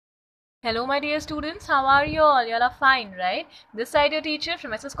Hello, my dear students. How are you all? You all are fine, right? This side your teacher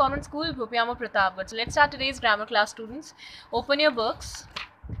from SS Convent School, Bhupiyama Pratapgarh. So let's start today's grammar class, students. Open your books.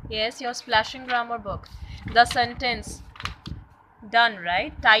 Yes, your splashing grammar book. The sentence. Done,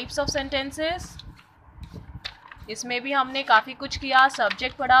 right? Types of sentences. इसमें भी हमने काफ़ी कुछ किया.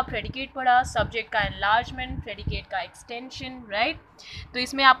 Subject पढ़ा, predicate पढ़ा, subject का enlargement, predicate का एक्सटेंशन, राइट? तो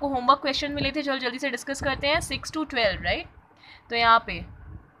इसमें आपको होमवर्क क्वेश्चन मिले थे. चलो जल्दी से डिस्कस करते हैं. 6 to 12, राइट? तो यहाँ पे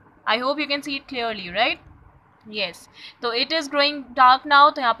I hope you can see it clearly, right? Yes. तो it is growing dark now.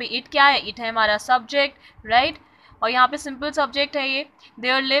 तो यहाँ पे it क्या है? It है हमारा subject, right? और यहाँ पे simple subject है ये.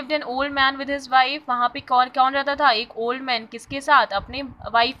 There lived an old man with his wife. वहाँ पे कौन कौन रहता था? एक old man किसके साथ? अपने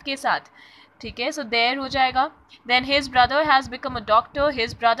wife के साथ. ठीक है, so there हो जाएगा. Then his brother has become a doctor.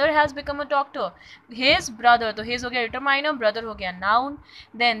 His brother has become a doctor. His brother, तो his हो गया determiner, brother हो गया noun.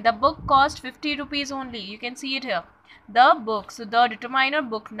 Then the book cost 50 rupees only. You can see it here. The book, so the determiner,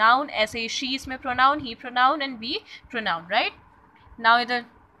 book, noun, ऐसे she इसमें pronoun, he pronoun and we pronoun, right? Now इधर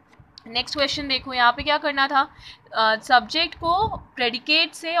next question देखो. यहाँ पे क्या करना था? सब्जेक्ट को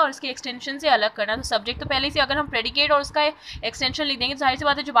प्रेडिकेट से और इसके एक्सटेंशन से अलग करना. तो सब्जेक्ट तो पहले से, अगर हम प्रेडिकेट और उसका एक्सटेंशन लिख देंगे तो जाहिर सी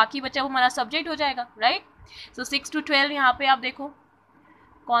बात है जो बाकी बचा वो हमारा सब्जेक्ट हो जाएगा, राइट? सो 6 to 12 यहाँ पे आप देखो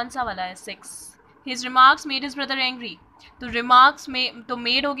कौन सा वाला है. 6. His remarks made his brother angry. तो रिमार्क्स में तो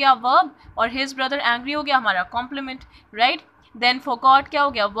मेड हो गया वर्ब और हिज ब्रदर एंग्री हो गया हमारा कॉम्प्लीमेंट, राइट? देन फॉरगॉट क्या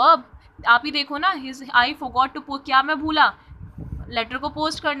हो गया? वर्ब. आप ही देखो ना, his I forgot to post, क्या मैं भूला? लेटर को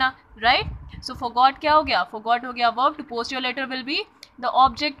पोस्ट करना, राइट? सो फॉरगॉट क्या हो गया? फॉरगॉट हो गया verb. To post your letter will be the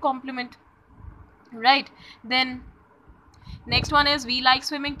object complement, right? Then next one is we like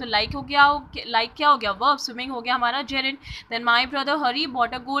swimming. तो लाइक हो गया, लाइक क्या हो गया? वर्ब. स्विमिंग हो गया हमारा Jerin. Then my brother Hari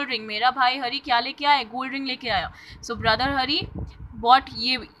bought a gold ring. मेरा भाई हरी क्या लेके आया? गोल्ड रिंग लेके आया. सो ब्रदर हरी बॉट,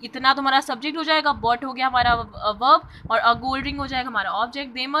 ये इतना तो हमारा सब्जेक्ट हो जाएगा. बॉट हो गया हमारा वर्ब और अ गोल्ड रिंग हो जाएगा हमारा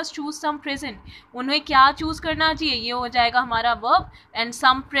object. They must choose some present. उन्हें क्या चूज करना चाहिए? ये हो जाएगा हमारा वर्ब. एंड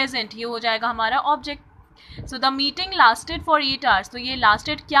सम प्रेजेंट ये हो जाएगा हमारा object. So the meeting lasted for 8 hours. तो ये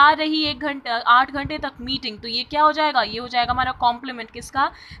लास्टेड क्या रही? 8 घंटे तक मीटिंग. तो ये क्या हो जाएगा? ये हो जाएगा हमारा कॉम्प्लीमेंट.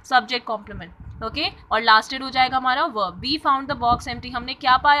 किसका? Subject complement, okay? और लास्टेड हो जाएगा हमारा verb. Be found the box empty. हमने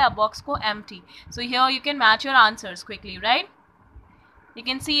क्या पाया? बॉक्स को empty. So here you can match your answers quickly, right? You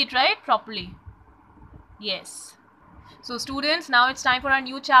can see it, right? Properly. Yes. So students, now it's time for our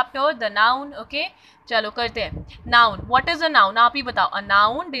new chapter, the noun, okay? चलो करते हैं. Noun. What is a noun? आप ही बताओ. A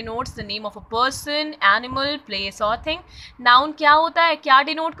noun denotes the name of a person, animal, place or thing. Noun क्या होता है? क्या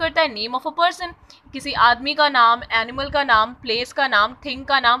denote करता है? Name of a person. किसी आदमी का नाम, एनिमल का नाम, प्लेस का नाम, थिंग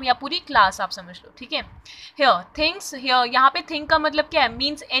का नाम या पूरी क्लास आप समझ लो, ठीक है? हियर थिंग्स, हियर यहाँ पे थिंग का मतलब क्या है?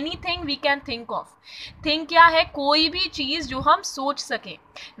 Means anything we can think of. Thing क्या है? कोई भी चीज़ जो हम सोच सकें.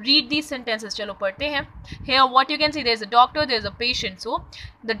 Read these sentences. चलो पढ़ते हैं. Here what you can see, there is a doctor, there is a patient. So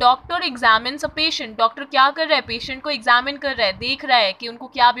the doctor examines a patient. Doctor क्या कर रहा है? पेशेंट को एग्जामिन कर रहा है, देख रहा है कि उनको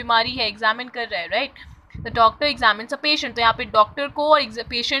क्या बीमारी है, एग्जामिन कर रहा है, right? The doctor examines a patient. तो यहाँ पे डॉक्टर को और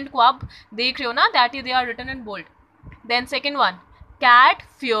पेशेंट को आप देख रहे हो ना, that is they are written in bold. Then second one, cat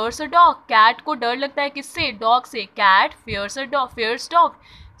fears a dog. Cat को डर लगता है किससे? डॉग से. Cat fears a dog, fears dog.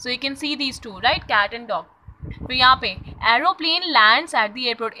 So you can see these two, right? Cat and dog. तो यहाँ पे aeroplane lands at the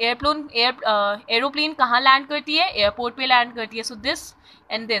airport. Aeroplane कहाँ लैंड करती है? एयरपोर्ट पे लैंड करती है. सो दिस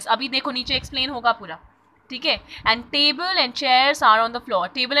एंड दिस अभी देखो नीचे एक्सप्लेन होगा पूरा, ठीक है? And table and chairs are on the floor.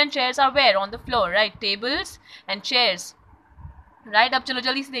 Table and chairs are where? On the floor, right? Tables and chairs, right? अब चलो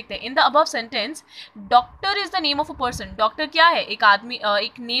जल्दी से देखते हैं. In the above sentence doctor is the name of a person. Doctor क्या है? एक आदमी,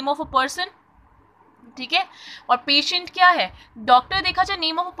 एक नेम ऑफ अ पर्सन, ठीक है? और पेशेंट क्या है? डॉक्टर देखा जाए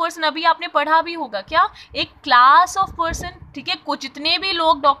नेम ऑफ अ पर्सन, अभी आपने पढ़ा भी होगा क्या? एक क्लास ऑफ पर्सन, ठीक है? कुछ जितने भी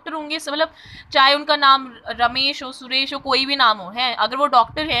लोग डॉक्टर होंगे, मतलब चाहे उनका नाम रमेश हो, सुरेश हो, कोई भी नाम हो, है, अगर वो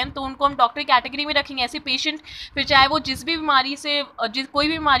डॉक्टर हैं तो उनको हम डॉक्टर कैटेगरी में रखेंगे. ऐसे पेशेंट, फिर चाहे वो जिस भी बीमारी से, जिस कोई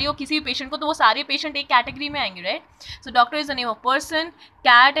भी बीमारी हो किसी भी पेशेंट को, तो वो सारे पेशेंट एक कैटेगरी में आएंगे, right? So doctor is the name of person.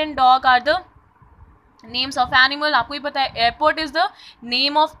 Cat and dog are the names of animal. आपको ही पता है. Airport is the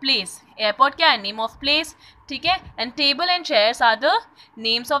name of place. Airport क्या है? नेम ऑफ प्लेस, ठीक है? And table and chairs are the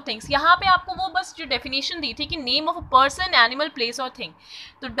names of things. यहाँ पे आपको वो बस जो डेफिनेशन दी थी कि name of a person, animal, place और थिंग.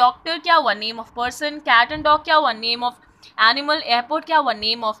 तो डॉक्टर क्या हुआ? Name of person. Cat and dog क्या हुआ? Name of animal. एयरपोर्ट क्या हुआ?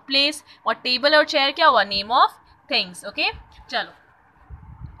 Name of place. और टेबल और चेयर क्या हुआ? Name of things, okay? चलो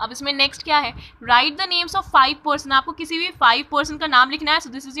अब इसमें नेक्स्ट क्या है? Right the names of 5 person. आपको किसी भी 5 पर्सन का नाम लिखना है. So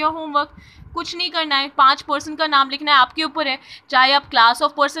this is your homework. कुछ नहीं करना है, 5 पर्सन का नाम लिखना है, आपके ऊपर है. चाहे आप क्लास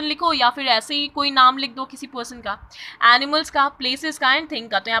ऑफ पर्सन लिखो या फिर ऐसे ही कोई नाम लिख दो किसी पर्सन का. एनिमल्स का, प्लेसेस का एंड थिंग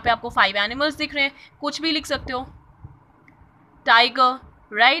का. तो यहाँ पे आपको 5 एनिमल्स दिख रहे हैं, कुछ भी लिख सकते हो. Tiger,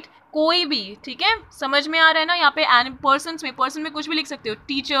 right? कोई भी, ठीक है? समझ में आ रहा है ना? यहाँ पे पर्सन में कुछ भी लिख सकते हो.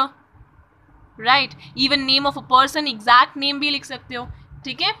 Teacher, right, even name of a person, exact name भी लिख सकते हो,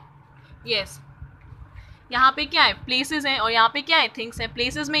 ठीक है। यस, यहाँ पे क्या है, प्लेसेस हैं, और यहाँ पे क्या है, थिंग्स हैं।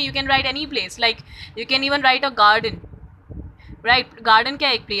 प्लेसेस में you can write any place, like you can even right a garden, right, garden क्या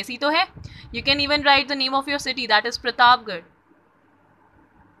है, एक प्लेस ही तो है। You can even right the name of your city, that is Pratapgarh,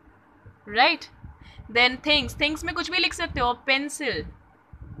 right. Then things, things में कुछ भी लिख सकते हो, पेंसिल,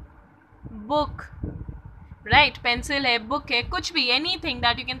 बुक, राइट, पेंसिल है, बुक है, कुछ भी, anything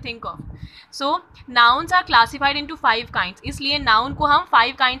that you can think of. So nouns are classified into 5 kinds, इसलिए नाउन को हम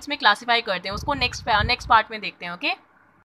 5 काइंड्स में क्लासीफाई करते हैं, उसको नेक्स्ट पार्ट में देखते हैं, ओके।